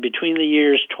Between the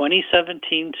years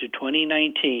 2017 to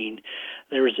 2019,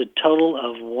 there was a total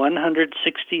of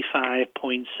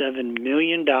 $165.7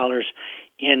 million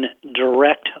in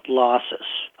direct losses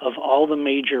of all the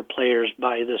major players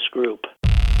by this group.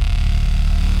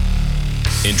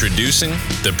 Introducing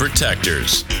The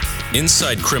Protectors,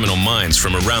 inside criminal minds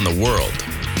from around the world.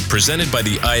 Presented by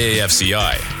the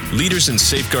IAFCI, leaders in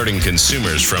safeguarding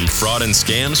consumers from fraud and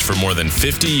scams for more than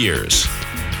 50 years.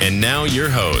 And now your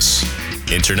hosts,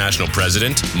 International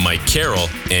President Mike Carroll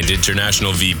and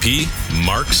International VP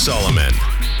Mark Solomon.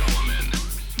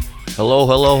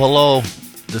 Hello.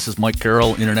 This is Mike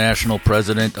Carroll, International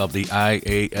President of the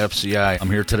IAFCI. I'm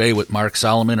here today with Mark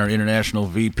Solomon, our International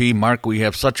VP. Mark, we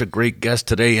have such a great guest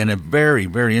today and a very,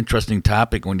 very interesting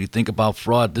topic. When you think about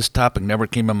fraud, this topic never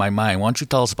came in my mind. Why don't you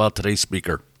tell us about today's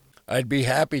speaker? I'd be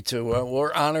happy to.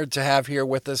 We're honored to have here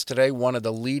with us today one of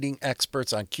the leading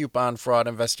experts on coupon fraud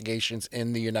investigations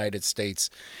in the United States.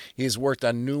 He has worked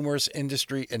on numerous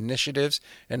industry initiatives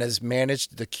and has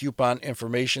managed the Coupon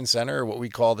Information Center, or what we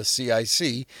call the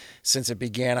CIC, since it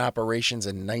began operations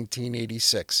in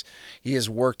 1986. He has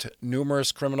worked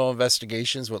numerous criminal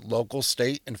investigations with local,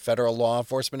 state, and federal law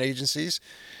enforcement agencies,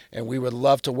 and we would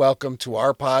love to welcome to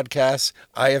our podcast,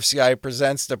 IFCI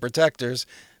Presents The Protectors,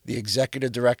 the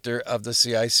Executive Director of the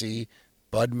CIC,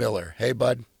 Bud Miller. Hey,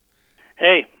 Bud.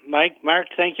 Hey, Mike, Mark,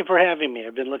 thank you for having me.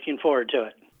 I've been looking forward to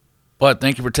it. Bud,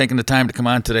 thank you for taking the time to come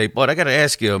on today. Bud, I got to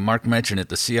ask you, Mark mentioned it,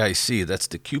 the CIC, that's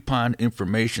the Coupon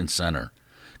Information Center.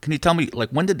 Can you tell me,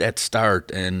 when did that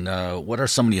start, and what are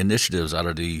some of the initiatives out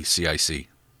of the CIC?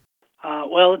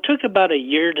 Well, it took about a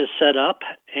year to set up,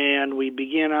 and we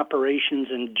began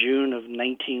operations in June of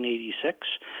 1986.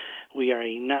 We are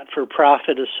a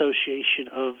not-for-profit association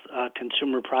of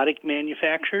consumer product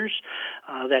manufacturers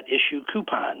that issue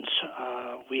coupons.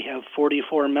 We have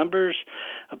 44 members,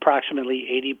 approximately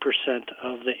 80%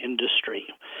 of the industry.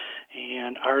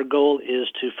 And our goal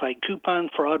is to fight coupon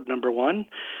fraud, number one,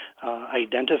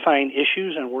 identifying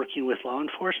issues and working with law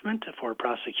enforcement for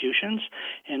prosecutions,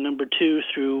 and number two,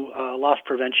 through loss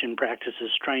prevention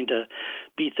practices, trying to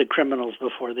beat the criminals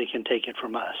before they can take it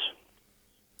from us.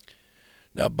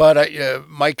 Now, Bud,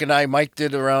 Mike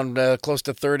did around close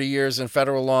to 30 years in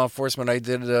federal law enforcement. I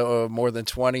did more than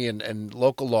 20 in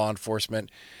local law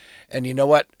enforcement. And you know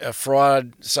what?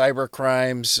 Fraud, cyber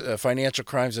crimes, financial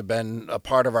crimes have been a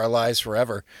part of our lives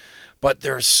forever. But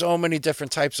there are so many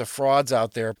different types of frauds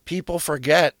out there. People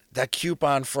forget that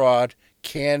coupon fraud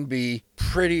can be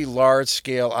pretty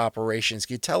large-scale operations.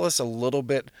 Can you tell us a little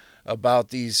bit about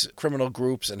these criminal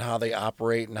groups and how they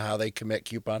operate and how they commit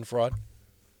coupon fraud?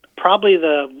 Probably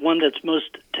the one that's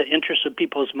most to interest of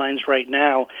people's minds right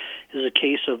now is a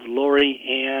case of Lori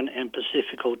Ann and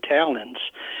Pacifico Talents.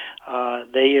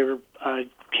 Their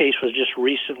case was just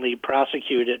recently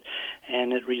prosecuted,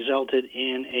 and it resulted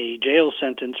in a jail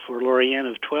sentence for Lori Ann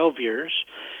of 12 years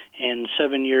and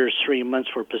 7 years, 3 months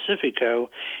for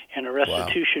Pacifico, and a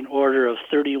restitution order of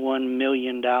 $31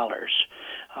 million,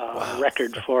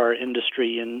 record for our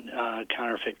industry in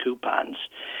counterfeit coupons.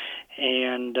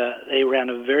 And they ran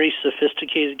a very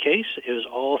sophisticated case. It was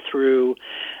all through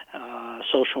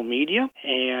social media,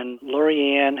 and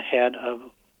Lori Ann had a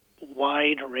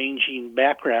wide-ranging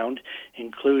background,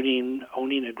 including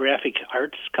owning a graphic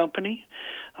arts company.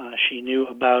 She knew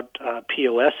about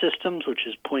POS systems, which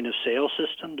is point-of-sale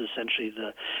systems, essentially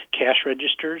the cash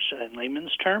registers in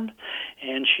layman's term.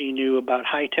 And she knew about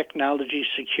high-technology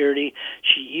security.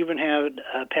 She even had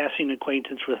a passing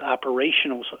acquaintance with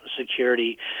operational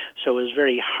security, so it was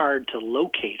very hard to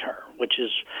locate her, which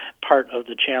is part of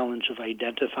the challenge of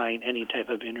identifying any type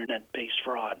of Internet-based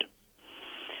fraud.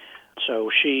 So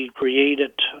she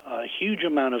created a huge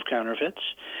amount of counterfeits,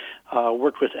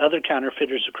 worked with other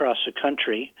counterfeiters across the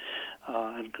country,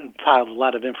 and compiled a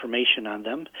lot of information on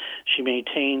them. She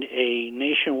maintained a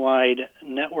nationwide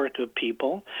network of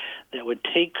people that would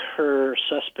take her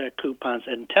suspect coupons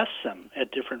and test them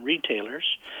at different retailers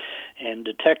and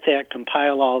detect that,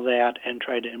 compile all that, and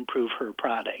try to improve her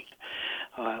product.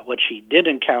 What she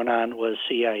didn't count on was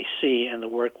CIC and the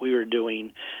work we were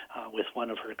doing with one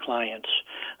of her clients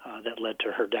that led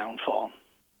to her downfall.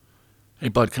 Hey,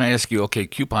 Bud, can I ask you,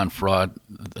 coupon fraud,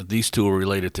 these two are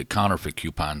related to counterfeit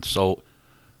coupons. So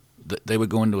they would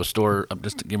go into a store,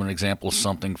 just to give an example,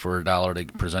 something for $1, they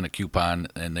present a coupon,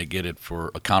 and they get it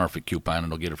for a counterfeit coupon,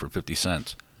 and they'll get it for 50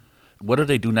 cents. What do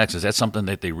they do next? Is that something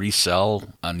that they resell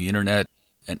on the Internet?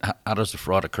 And how does the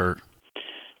fraud occur?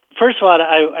 First of all,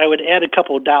 I would add a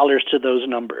couple of dollars to those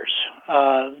numbers.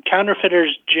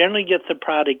 Counterfeiters generally get the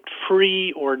product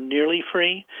free or nearly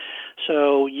free,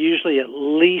 so usually at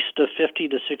least a 50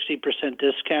 to 60%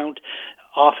 discount,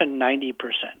 often 90%.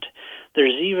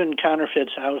 There's even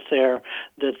counterfeits out there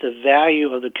that the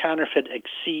value of the counterfeit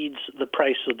exceeds the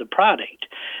price of the product,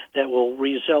 that will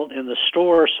result in the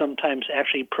store sometimes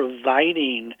actually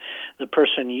providing the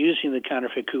person using the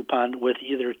counterfeit coupon with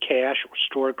either cash or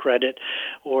store credit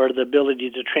or the ability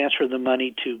to transfer the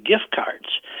money to gift cards.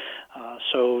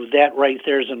 So that right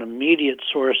there is an immediate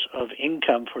source of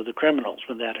income for the criminals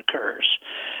when that occurs.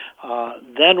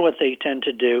 Then what they tend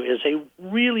to do is they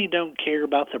really don't care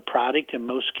about the product in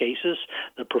most cases,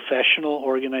 the professional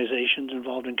organizations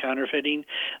involved in counterfeiting.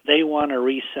 They want to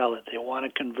resell it. They want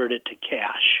to convert it to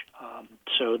cash.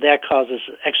 So that causes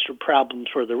extra problems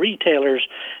for the retailers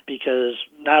because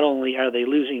not only are they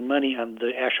losing money on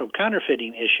the actual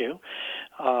counterfeiting issue,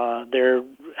 they're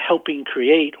helping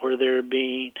create, or they're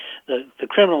being, the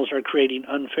criminals are creating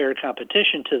unfair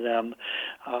competition to them.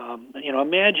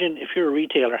 Imagine if you're a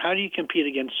retailer, how do you compete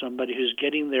against somebody who's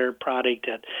getting their product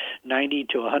at 90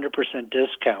 to 100%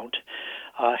 discount,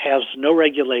 has no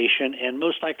regulation, and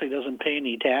most likely doesn't pay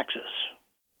any taxes?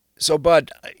 So,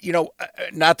 Bud,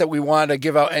 not that we want to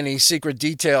give out any secret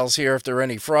details here if there are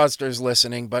any fraudsters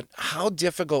listening, but how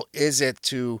difficult is it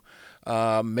to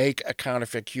make a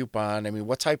counterfeit coupon? I mean,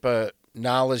 what type of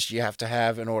knowledge do you have to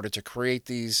have in order to create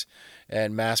these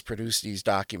and mass produce these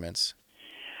documents?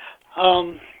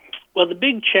 Well, the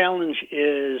big challenge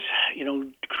is,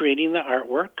 creating the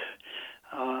artwork.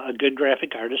 A good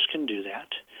graphic artist can do that.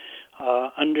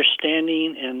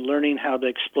 Understanding and learning how to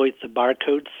exploit the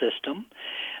barcode system,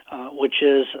 which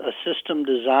is a system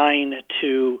designed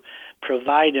to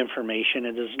provide information.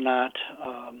 It is not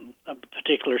a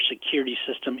particular security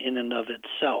system in and of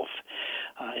itself.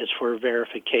 It's for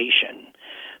verification.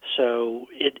 So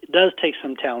it does take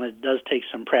some talent, it does take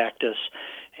some practice,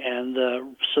 and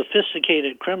the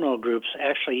sophisticated criminal groups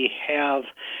actually have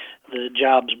the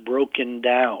jobs broken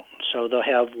down. So they'll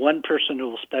have one person who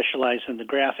will specialize in the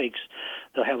graphics.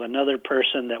 They'll have another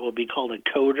person that will be called a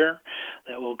coder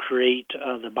that will create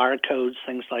the barcodes,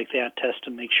 things like that, test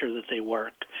to make sure that they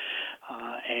work.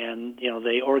 And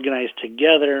they organize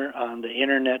together on the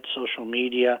internet, social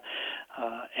media,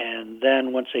 and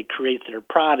then once they create their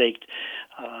product,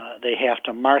 they have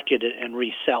to market it and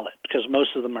resell it, because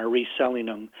most of them are reselling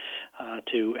them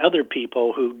to other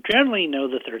people who generally know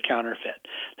that they're counterfeit.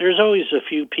 There's always a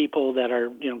few people that are,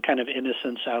 kind of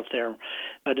innocents out there,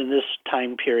 but in this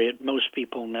time period, most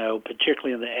people know,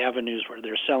 particularly in the avenues where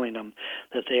they're selling them,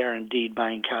 that they are indeed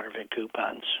buying counterfeit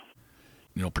coupons.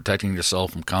 Protecting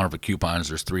yourself from counterfeit coupons,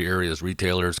 there's three areas: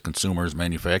 retailers, consumers,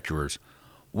 manufacturers.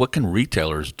 What can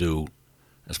retailers do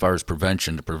as far as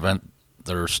prevention to prevent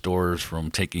their stores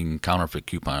from taking counterfeit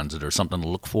coupons? Is there something to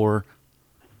look for?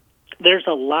 There's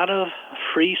a lot of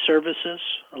free services,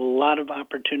 a lot of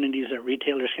opportunities that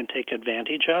retailers can take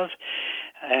advantage of.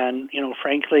 And,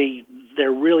 frankly,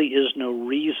 there really is no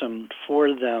reason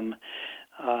for them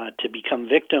to become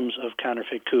victims of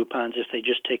counterfeit coupons if they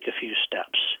just take a few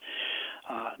steps.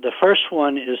 The first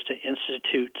one is to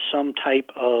institute some type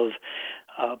of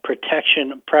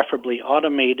protection, preferably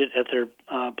automated at their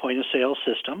point-of-sale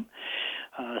system.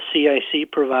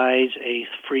 CIC provides a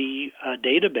free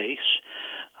database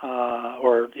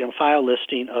or file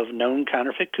listing of known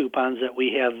counterfeit coupons that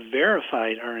we have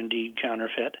verified are indeed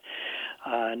counterfeit.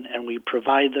 And we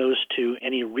provide those to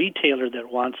any retailer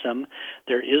that wants them.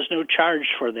 There is no charge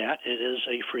for that. It is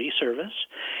a free service,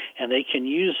 and they can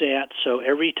use that so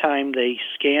every time they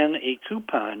scan a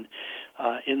coupon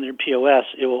in their POS,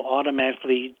 it will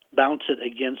automatically bounce it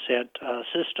against that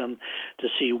system to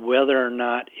see whether or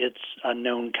not it's a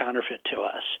known counterfeit to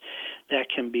us. That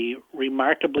can be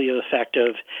remarkably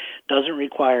effective, doesn't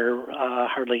require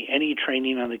hardly any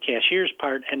training on the cashier's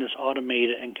part, and is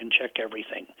automated and can check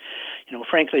everything.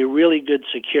 Frankly, really good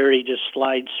security just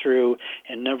slides through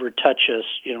and never touches,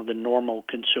 the normal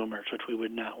consumers, which we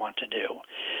would not want to do.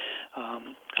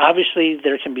 Obviously,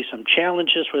 there can be some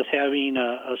challenges with having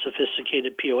a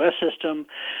sophisticated POS system.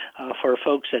 For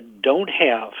folks that don't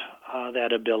have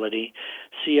that ability,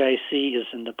 CIC is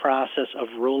in the process of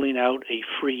rolling out a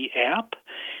free app.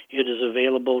 It is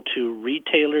available to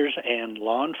retailers and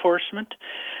law enforcement.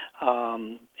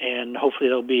 And hopefully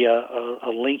there'll be a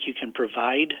link you can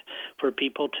provide for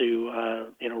people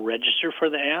to register for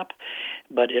the app.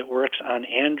 But it works on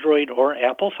Android or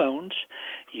Apple phones.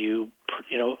 You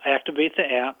activate the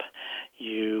app,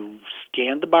 you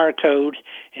scan the barcode,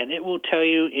 and it will tell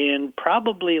you in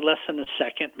probably less than a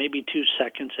second, maybe 2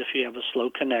 seconds if you have a slow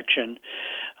connection,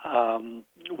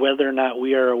 whether or not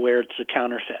we are aware it's a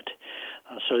counterfeit.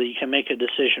 So that you can make a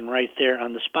decision right there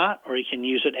on the spot, or you can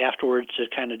use it afterwards to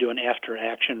kind of do an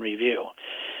after-action review.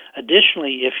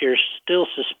 Additionally, if you're still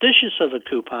suspicious of a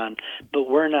coupon, but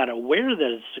we're not aware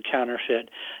that it's a counterfeit,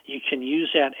 you can use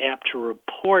that app to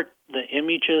report the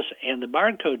images and the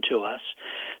barcode to us,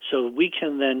 so we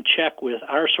can then check with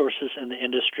our sources in the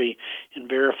industry and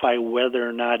verify whether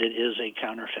or not it is a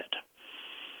counterfeit.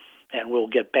 And we'll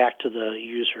get back to the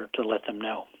user to let them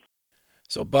know.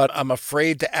 So, Bud, I'm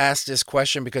afraid to ask this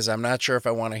question because I'm not sure if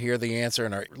I want to hear the answer,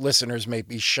 and our listeners may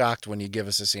be shocked when you give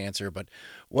us this answer. But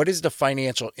what is the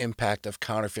financial impact of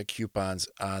counterfeit coupons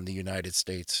on the United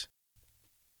States?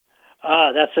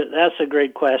 That's a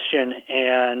great question,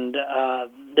 and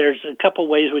there's a couple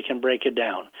ways we can break it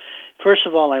down. First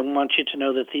of all, I want you to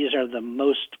know that these are the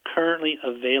most currently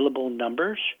available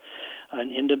numbers. An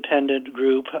independent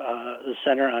group, the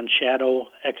Center on Shadow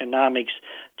Economics,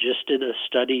 just did a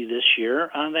study this year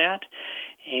on that.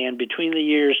 And between the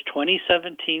years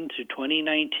 2017 to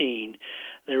 2019,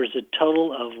 there was a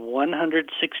total of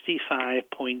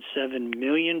 $165.7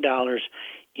 million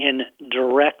in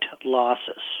direct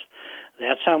losses.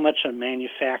 That's how much the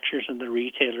manufacturers and the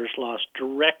retailers lost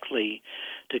directly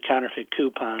to counterfeit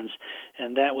coupons,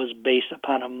 and that was based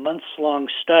upon a months-long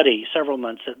study, several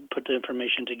months, that put the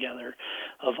information together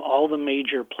of all the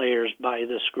major players by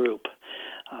this group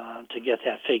to get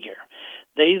that figure.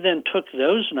 They then took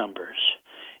those numbers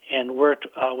and worked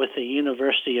with the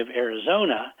University of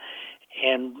Arizona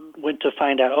and went to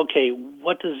find out, okay,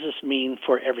 what does this mean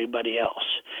for everybody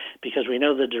else? Because we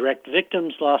know the direct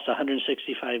victims lost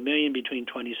 $165 million between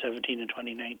 2017 and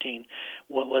 2019.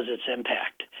 What was its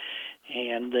impact?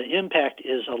 And the impact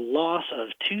is a loss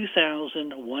of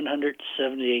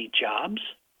 2,178 jobs,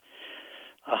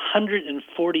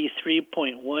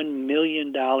 $143.1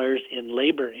 million in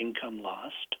labor income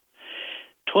lost,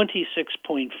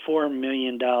 $26.4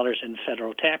 million in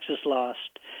federal taxes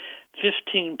lost,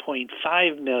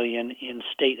 $15.5 million in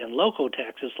state and local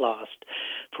taxes lost,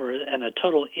 and a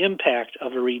total impact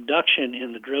of a reduction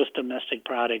in the gross domestic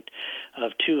product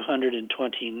of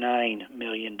 $229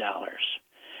 million.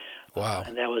 Wow.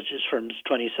 And that was just from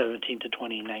 2017 to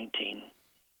 2019.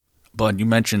 Bud, you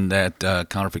mentioned that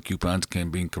counterfeit coupons can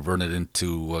be converted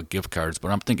into gift cards,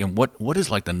 but I'm thinking, what is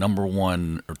like the number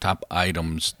one or top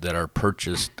items that are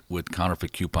purchased with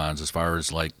counterfeit coupons, as far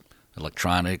as like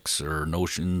electronics or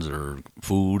notions or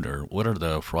food, or what are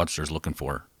the fraudsters looking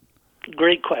for?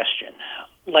 Great question.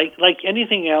 Like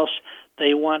anything else,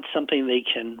 they want something they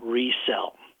can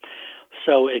resell.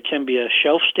 So it can be a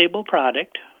shelf-stable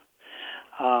product.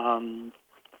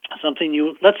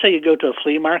 Let's say you go to a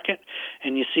flea market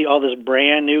and you see all this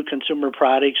brand new consumer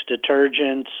products,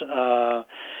 detergents,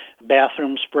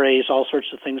 bathroom sprays, all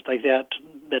sorts of things like that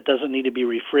doesn't need to be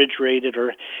refrigerated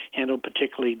or handled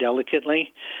particularly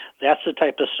delicately. That's the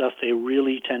type of stuff they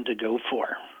really tend to go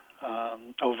for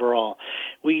overall.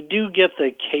 We do get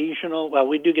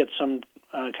some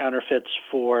counterfeits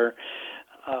for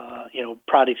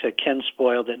products that can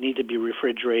spoil, that need to be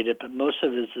refrigerated, but most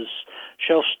of it is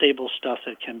shelf-stable stuff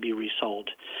that can be resold,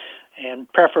 and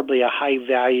preferably a high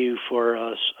value for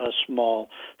a small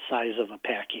size of a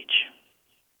package.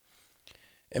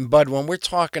 And Bud, when we're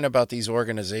talking about these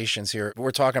organizations here,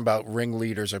 we're talking about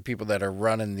ringleaders or people that are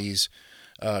running these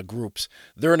groups.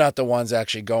 They're not the ones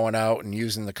actually going out and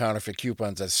using the counterfeit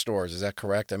coupons at stores. Is that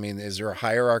correct? I mean, is there a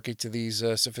hierarchy to these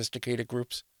sophisticated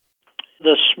groups?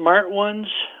 The smart ones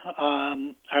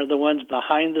are the ones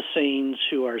behind the scenes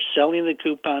who are selling the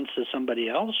coupons to somebody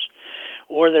else,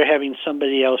 or they're having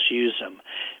somebody else use them.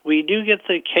 We do get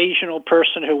the occasional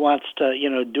person who wants to,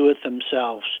 do it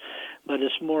themselves, but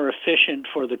it's more efficient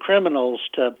for the criminals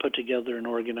to put together an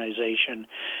organization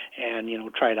and,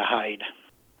 try to hide.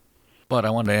 But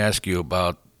I wanted to ask you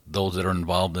about those that are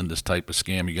involved in this type of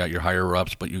scam. You got your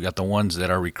higher-ups, but you got the ones that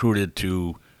are recruited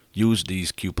to use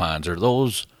these coupons. Are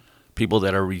those people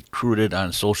that are recruited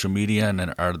on social media,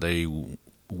 and are they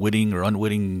witting or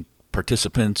unwitting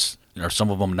participants? Are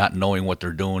some of them not knowing what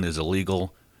they're doing is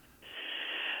illegal?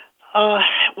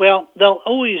 Well, they'll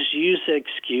always use the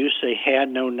excuse they had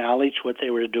no knowledge what they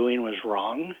were doing was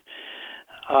wrong.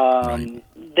 Right.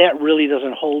 That really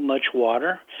doesn't hold much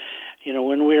water.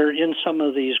 When we're in some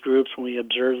of these groups, when we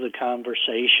observe the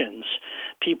conversations,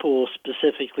 people will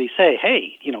specifically say,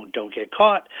 hey, don't get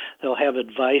caught. They'll have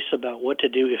advice about what to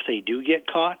do if they do get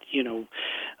caught.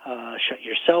 Shut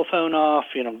your cell phone off,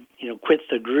 quit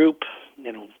the group,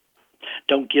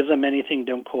 don't give them anything,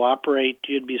 don't cooperate.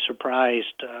 You'd be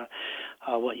surprised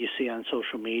what you see on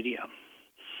social media.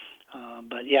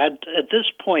 But yeah, at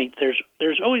this point,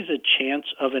 there's always a chance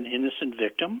of an innocent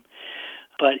victim,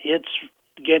 but it's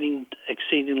getting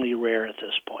exceedingly rare at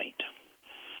this point.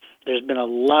 There's been a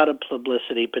lot of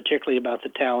publicity, particularly about the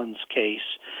Talons case,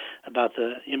 about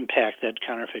the impact that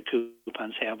counterfeit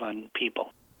coupons have on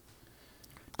people.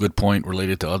 Good point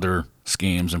related to other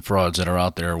schemes and frauds that are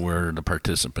out there where the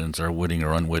participants are witting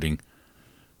or unwitting.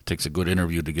 It takes a good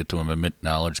interview to get to them admit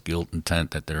knowledge, guilt,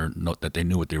 intent that they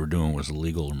knew what they were doing was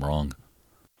illegal and wrong.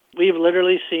 We've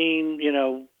literally seen,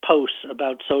 posts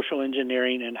about social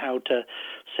engineering and how to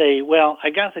say, well, I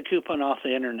got the coupon off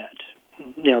the internet.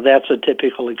 That's a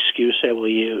typical excuse they will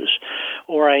use.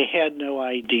 Or I had no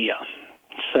idea.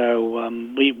 So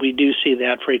we do see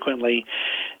that frequently,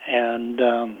 and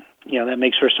that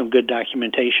makes for some good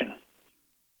documentation.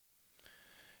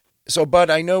 So, Bud,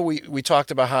 I know we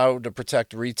talked about how to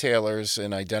protect retailers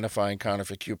in identifying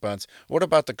counterfeit coupons. What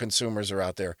about the consumers are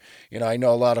out there? I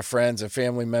know a lot of friends and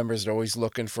family members are always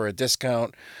looking for a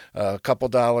discount, a couple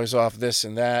dollars off this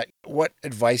and that. What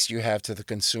advice do you have to the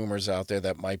consumers out there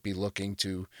that might be looking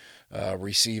to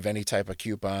receive any type of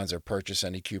coupons or purchase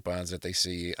any coupons that they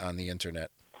see on the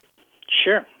internet?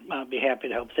 Sure. I'll be happy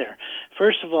to help there.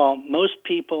 First of all, most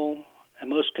people and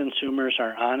most consumers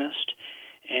are honest,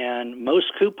 and most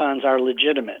coupons are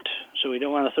legitimate, so we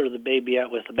don't want to throw the baby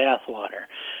out with the bathwater.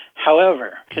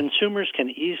 However, consumers can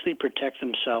easily protect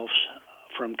themselves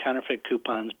from counterfeit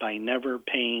coupons by never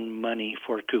paying money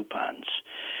for coupons.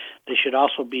 They should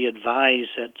also be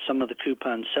advised that some of the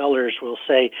coupon sellers will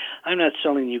say, I'm not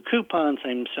selling you coupons,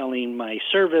 I'm selling my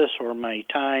service or my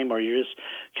time, or you're just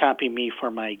copying me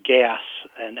for my gas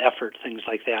and effort, things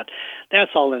like that.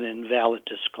 That's all an invalid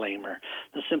disclaimer.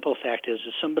 The simple fact is,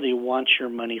 if somebody wants your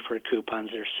money for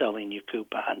coupons, they're selling you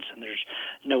coupons, and there's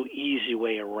no easy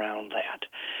way around that.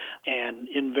 And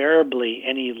invariably,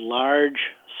 any large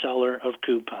seller of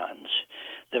coupons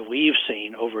that we've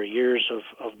seen over years of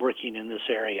working in this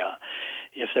area,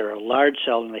 if they're a large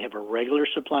seller and they have a regular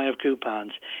supply of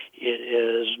coupons, it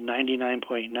is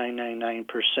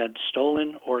 99.999%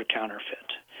 stolen or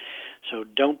counterfeit. So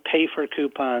don't pay for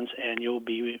coupons and you'll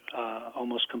be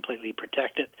almost completely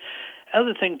protected.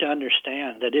 Other thing to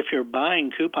understand, that if you're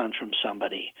buying coupons from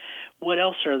somebody, what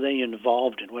else are they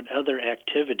involved in? What other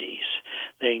activities?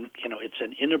 It's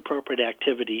an inappropriate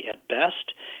activity at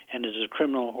best, and it's a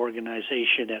criminal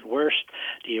organization at worst.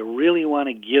 Do you really want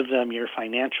to give them your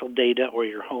financial data or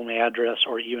your home address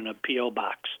or even a P.O.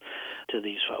 box to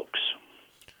these folks?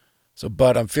 So,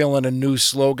 Bud, I'm feeling a new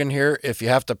slogan here. If you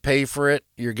have to pay for it,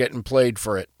 you're getting played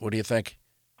for it. What do you think?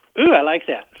 Ooh, I like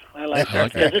that.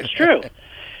 Because it's true.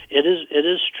 It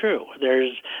is true.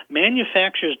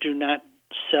 Manufacturers do not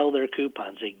sell their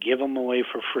coupons; they give them away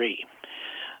for free.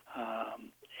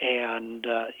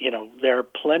 There are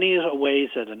plenty of ways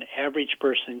that an average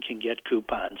person can get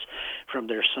coupons. From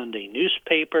their Sunday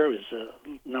newspaper is the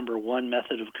number one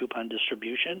method of coupon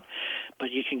distribution,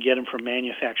 but you can get them from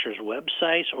manufacturers'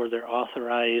 websites or their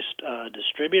authorized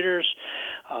distributors.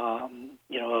 A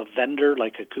vendor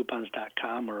like a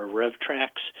coupons.com or a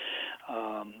RevTrax.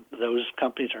 Those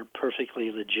companies are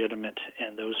perfectly legitimate,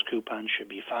 and those coupons should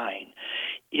be fine.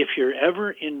 If you're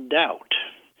ever in doubt,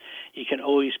 you can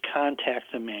always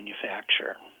contact the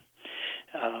manufacturer.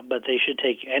 But they should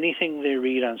take anything they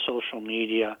read on social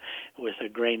media with a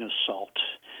grain of salt.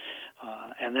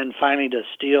 And then finally, to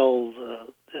steal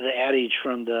the adage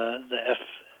from the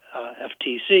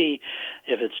FTC,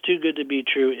 if it's too good to be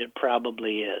true, it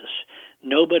probably is.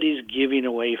 Nobody's giving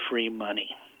away free money.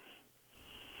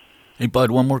 Hey,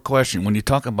 Bud, one more question. When you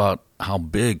talk about how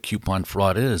big coupon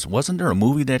fraud is, wasn't there a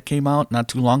movie that came out not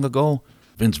too long ago?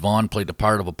 Vince Vaughn played the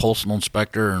part of a postal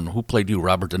inspector, and who played you,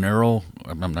 Robert De Niro?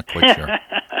 I'm not quite sure.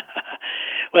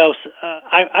 Well,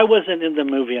 I wasn't in the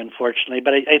movie, unfortunately,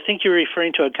 but I think you're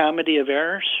referring to A Comedy of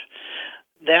Errors.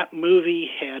 That movie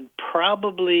had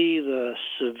probably the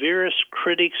severest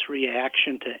critics'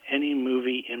 reaction to any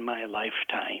movie in my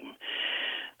lifetime.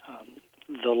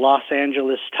 The Los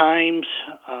Angeles Times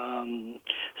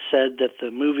said that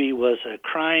the movie was a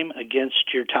crime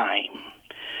against your time.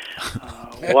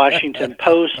 Washington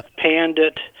Post panned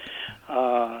it.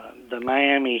 The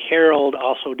Miami Herald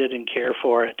also didn't care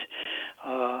for it.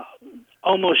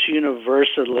 Almost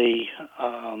universally,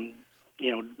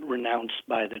 renounced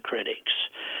by the critics.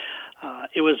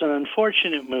 It was an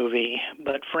unfortunate movie,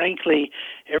 but frankly,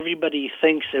 everybody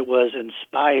thinks it was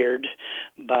inspired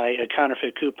by a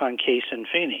counterfeit coupon case in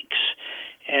Phoenix.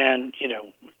 And,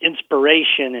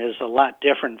 inspiration is a lot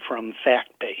different from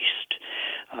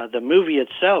fact-based. The movie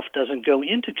itself doesn't go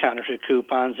into counterfeit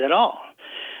coupons at all.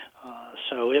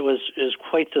 So it was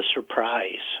quite the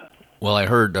surprise. Well, I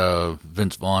heard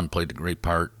Vince Vaughn played a great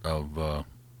part of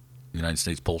United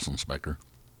States Postal Inspector.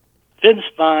 Vince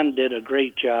Vaughn did a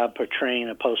great job portraying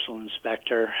a postal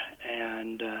inspector,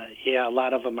 and yeah, a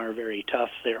lot of them are very tough.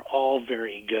 They're all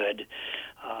very good.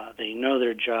 They know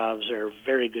their jobs. They're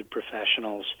very good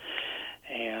professionals,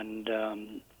 and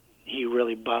he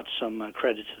really brought some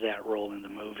credit to that role in the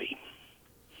movie.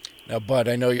 Now, Bud,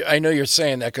 I know you're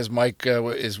saying that because Mike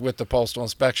is with the Postal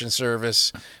Inspection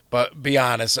Service. But be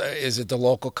honest, is it the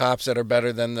local cops that are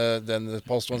better than the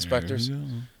postal inspectors?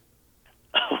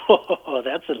 Oh,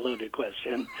 that's a loaded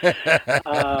question.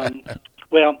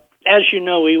 Well, as you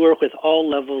know, we work with all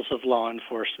levels of law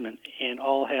enforcement, and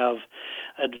all have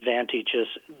advantages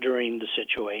during the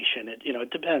situation.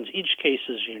 It depends. Each case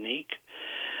is unique.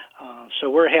 So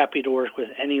we're happy to work with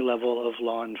any level of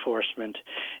law enforcement,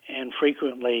 and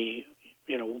frequently,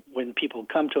 when people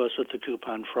come to us with the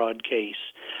coupon fraud case,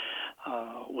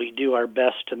 we do our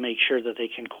best to make sure that they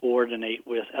can coordinate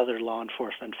with other law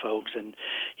enforcement folks, and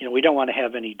we don't want to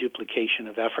have any duplication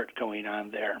of effort going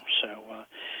on there. So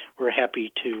we're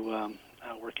happy to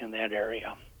work in that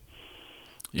area.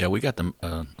 Yeah, we got the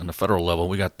on the federal level.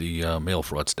 We got the mail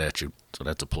fraud statute, so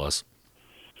that's a plus.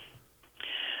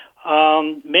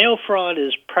 Mail fraud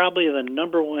is probably the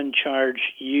number one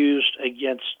charge used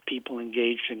against people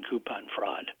engaged in coupon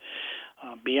fraud.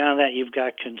 Beyond that, you've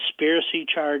got conspiracy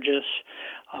charges.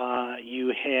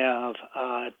 You have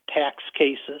tax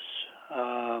cases.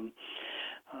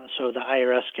 So the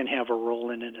IRS can have a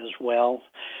role in it as well.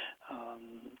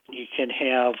 You can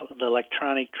have the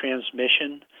electronic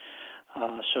transmission.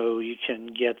 So you can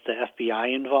get the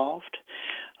FBI involved.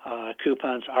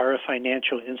 Coupons are a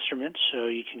financial instrument, so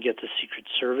you can get the Secret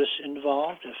Service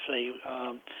involved if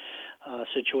a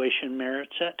situation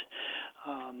merits it.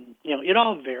 It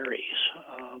all varies,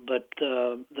 but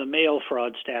the mail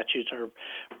fraud statutes are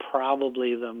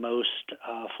probably the most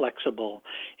flexible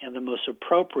and the most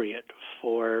appropriate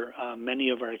for many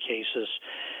of our cases,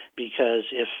 because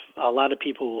if a lot of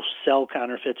people will sell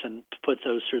counterfeits and put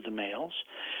those through the mails,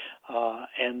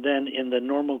 and then in the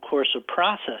normal course of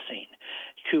processing,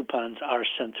 coupons are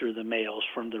sent through the mails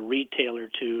from the retailer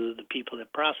to the people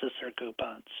that process their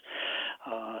coupons.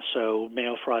 So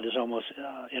mail fraud is almost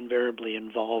invariably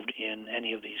involved in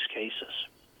any of these cases.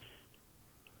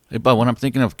 Hey, but when I'm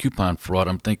thinking of coupon fraud,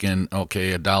 I'm thinking,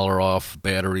 okay, $1 off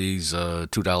batteries,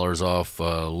 $2 off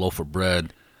a loaf of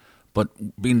bread. But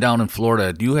being down in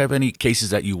Florida, do you have any cases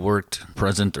that you worked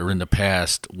present or in the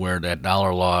past where that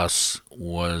dollar loss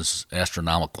was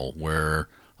astronomical, where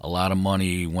a lot of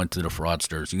money went to the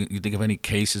fraudsters? You think of any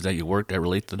cases that you worked that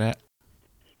relate to that?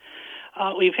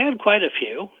 We've had quite a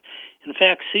few. In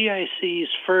fact, CIC's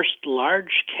first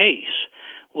large case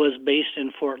was based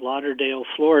in Fort Lauderdale,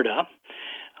 Florida,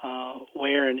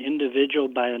 where an individual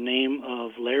by the name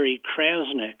of Larry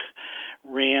Krasnick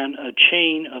ran a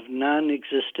chain of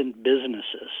non-existent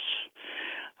businesses.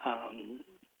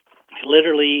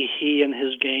 Literally, he and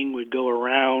his gang would go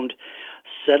around,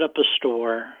 set up a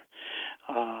store,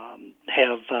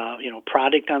 have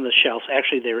product on the shelves.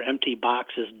 Actually, they were empty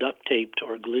boxes duct taped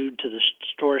or glued to the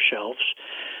store shelves.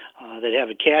 They'd have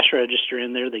a cash register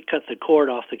in there. They cut the cord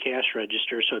off the cash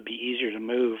register so it'd be easier to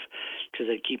move because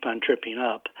they'd keep on tripping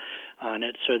up on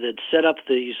it. So they'd set up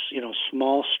these,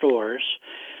 small stores,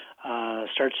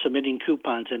 start submitting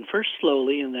coupons, and first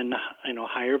slowly and then,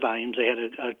 higher volumes. They had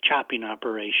a chopping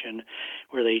operation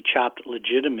where they chopped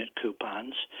legitimate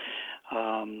coupons.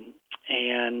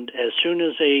 And as soon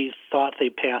as they thought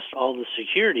they passed all the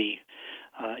security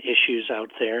issues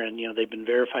out there, and they've been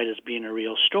verified as being a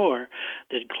real store,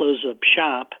 they'd close up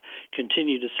shop,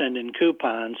 continue to send in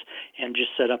coupons, and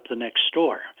just set up the next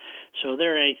store. So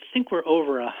I think we're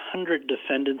over 100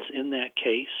 defendants in that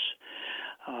case.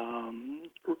 And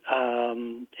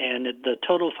the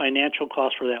total financial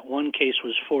cost for that one case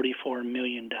was $44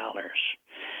 million.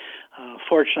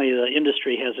 Fortunately, the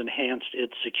industry has enhanced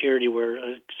its security where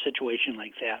a situation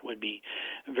like that would be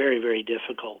very, very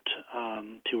difficult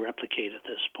to replicate at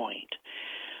this point.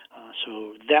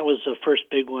 So that was the first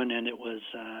big one, and it was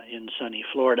in sunny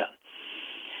Florida.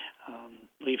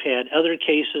 We've had other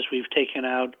cases. We've taken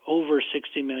out over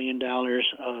 $60 million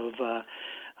of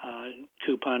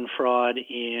coupon fraud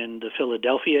in the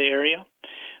Philadelphia area,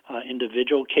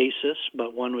 individual cases,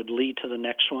 but one would lead to the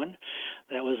next one.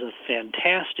 That was a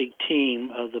fantastic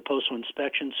team of the Postal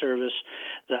Inspection Service,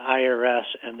 the IRS,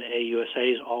 and the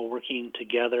AUSAs all working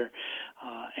together,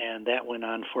 and that went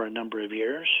on for a number of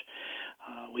years.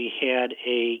 We had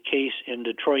a case in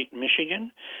Detroit,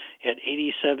 Michigan at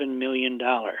 $87 million.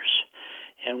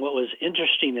 And what was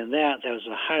interesting in that was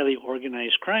a highly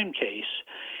organized crime case,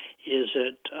 is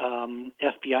that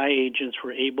FBI agents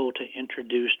were able to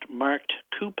introduce marked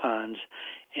coupons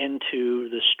into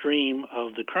the stream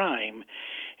of the crime,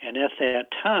 And at that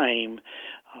time,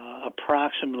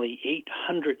 approximately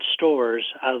 800 stores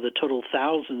out of the total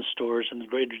 1,000 stores in the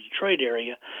greater Detroit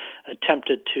area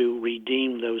attempted to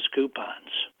redeem those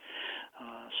coupons.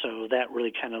 So that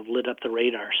really kind of lit up the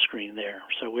radar screen there.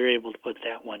 So we were able to put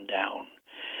that one down.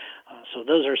 So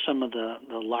those are some of the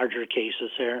larger cases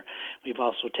there. We've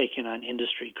also taken on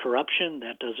industry corruption.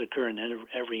 That does occur in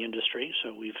every industry,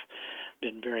 so we've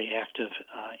been very active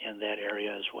in that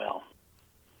area as well.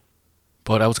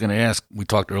 But I was going to ask, we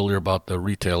talked earlier about the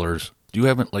retailers. Do you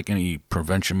have like any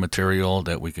prevention material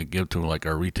that we could give to like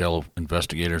our retail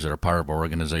investigators that are part of our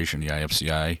organization, the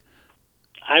IFCI?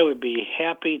 I would be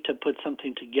happy to put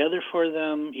something together for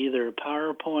them, either a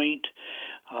PowerPoint.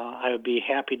 I would be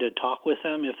happy to talk with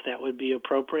them if that would be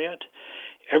appropriate.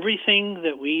 Everything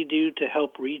that we do to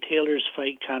help retailers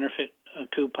fight counterfeit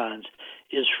coupons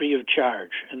is free of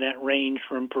charge, and that range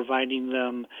from providing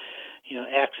them,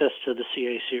 access to the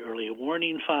CIC early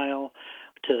warning file,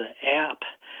 to the app,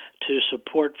 to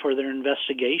support for their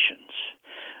investigations.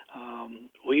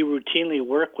 We routinely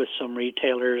work with some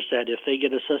retailers that if they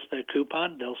get a suspect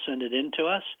coupon, they'll send it in to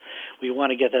us. We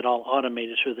want to get that all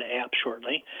automated through the app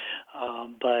shortly,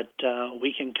 but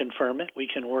we can confirm it. We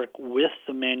can work with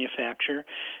the manufacturer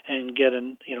and get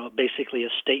basically a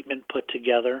statement put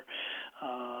together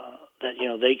that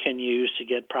they can use to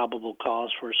get probable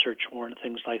cause for a search warrant,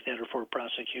 things like that, or for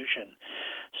prosecution.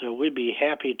 So we'd be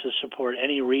happy to support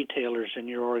any retailers in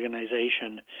your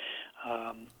organization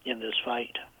in this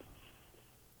fight.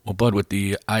 Well, Bud, with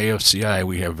the IFCI,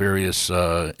 we have various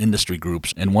industry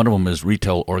groups, and one of them is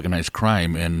retail organized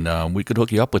crime, and we could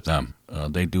hook you up with them.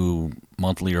 They do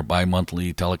monthly or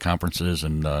bi-monthly teleconferences,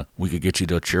 and we could get you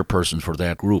the chairperson for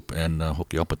that group and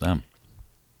hook you up with them.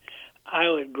 I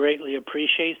would greatly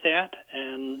appreciate that,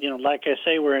 and like I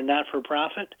say, we're a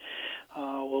not-for-profit.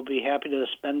 We'll be happy to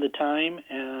spend the time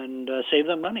and save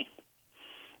them money.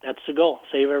 That's the goal,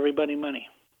 save everybody money.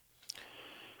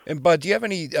 And Bud, do you have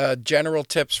any general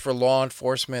tips for law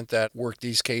enforcement that work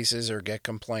these cases or get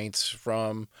complaints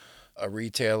from a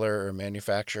retailer or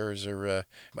manufacturers? Or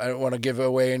I don't want to give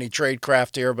away any trade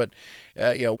craft here, but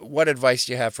what advice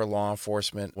do you have for law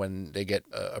enforcement when they get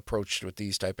approached with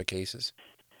these type of cases?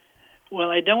 Well,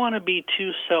 I don't want to be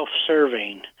too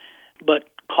self-serving, but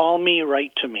call me,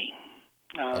 write to me.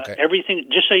 Okay. Everything,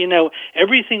 just so you know,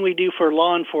 everything we do for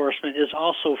law enforcement is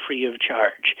also free of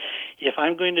charge. If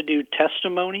I'm going to do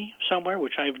testimony somewhere,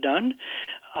 which I've done,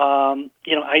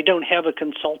 I don't have a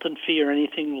consultant fee or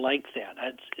anything like that.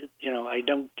 I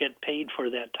don't get paid for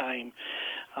that time.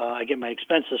 I get my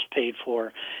expenses paid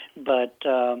for. But,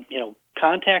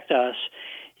 contact us.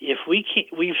 If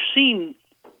we've seen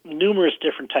numerous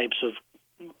different types of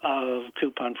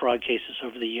coupon fraud cases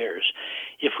over the years.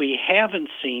 If we haven't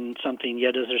seen something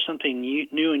yet, is there something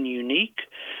new and unique?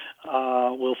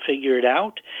 We'll figure it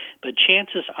out. But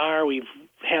chances are we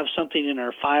have something in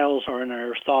our files or in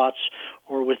our thoughts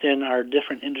or within our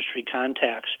different industry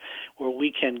contacts where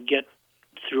we can get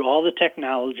through all the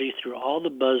technology, through all the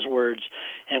buzzwords,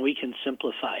 and we can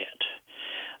simplify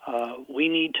it. We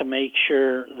need to make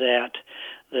sure that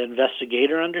the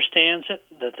investigator understands it,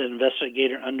 that the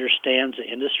investigator understands the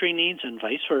industry needs, and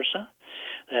vice versa.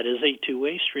 That is a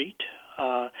two-way street.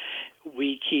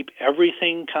 We keep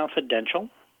everything confidential.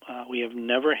 We have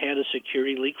never had a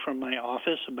security leak from my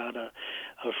office about a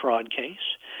fraud case.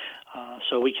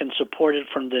 So we can support it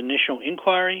from the initial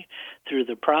inquiry through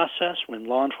the process. When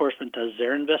law enforcement does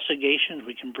their investigations,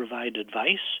 we can provide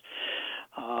advice.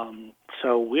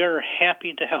 So we're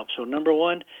happy to help. So number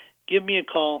one, give me a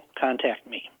call, contact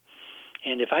me.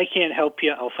 And if I can't help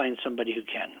you, I'll find somebody who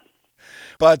can.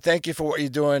 Bud, thank you for what you're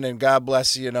doing, and God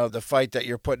bless the fight that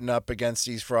you're putting up against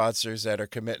these fraudsters that are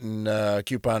committing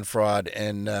coupon fraud.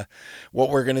 And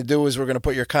what we're going to do is we're going to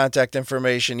put your contact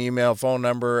information, email, phone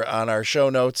number on our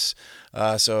show notes.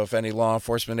 So if any law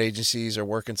enforcement agencies are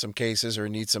working some cases or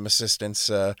need some assistance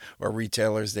or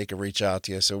retailers, they can reach out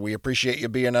to you. So we appreciate you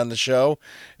being on the show,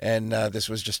 and this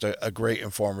was just a great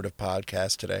informative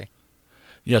podcast today.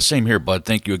 Yeah, same here, Bud.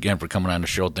 Thank you again for coming on the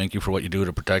show. Thank you for what you do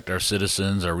to protect our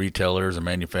citizens, our retailers, and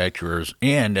manufacturers.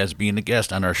 And as being a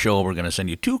guest on our show, we're going to send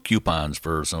you 2 coupons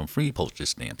for some free postage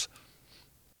stamps.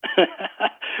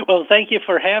 Well, thank you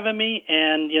for having me.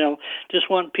 And, just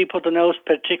want people to know,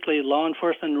 particularly law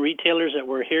enforcement and retailers, that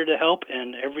we're here to help,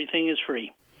 and everything is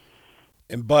free.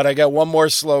 And, Bud, I got one more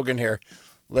slogan here.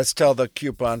 Let's tell the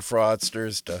coupon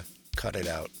fraudsters to cut it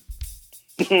out.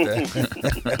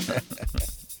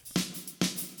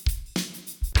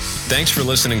 Thanks for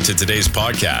listening to today's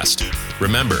podcast.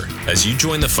 Remember, as you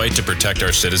join the fight to protect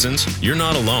our citizens, you're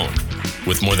not alone.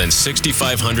 With more than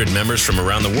 6,500 members from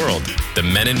around the world, the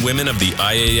men and women of the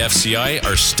IAFCI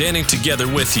are standing together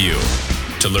with you.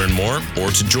 To learn more or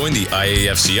to join the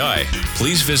IAFCI,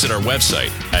 please visit our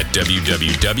website at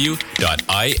www.iafci.org.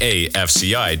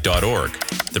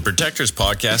 The Protectors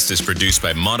Podcast is produced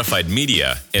by Modified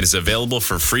Media and is available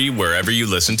for free wherever you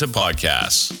listen to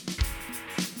podcasts.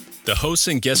 The hosts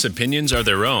and guests' opinions are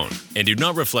their own and do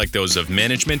not reflect those of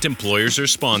management, employers, or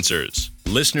sponsors.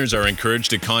 Listeners are encouraged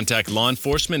to contact law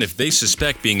enforcement if they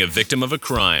suspect being a victim of a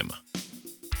crime.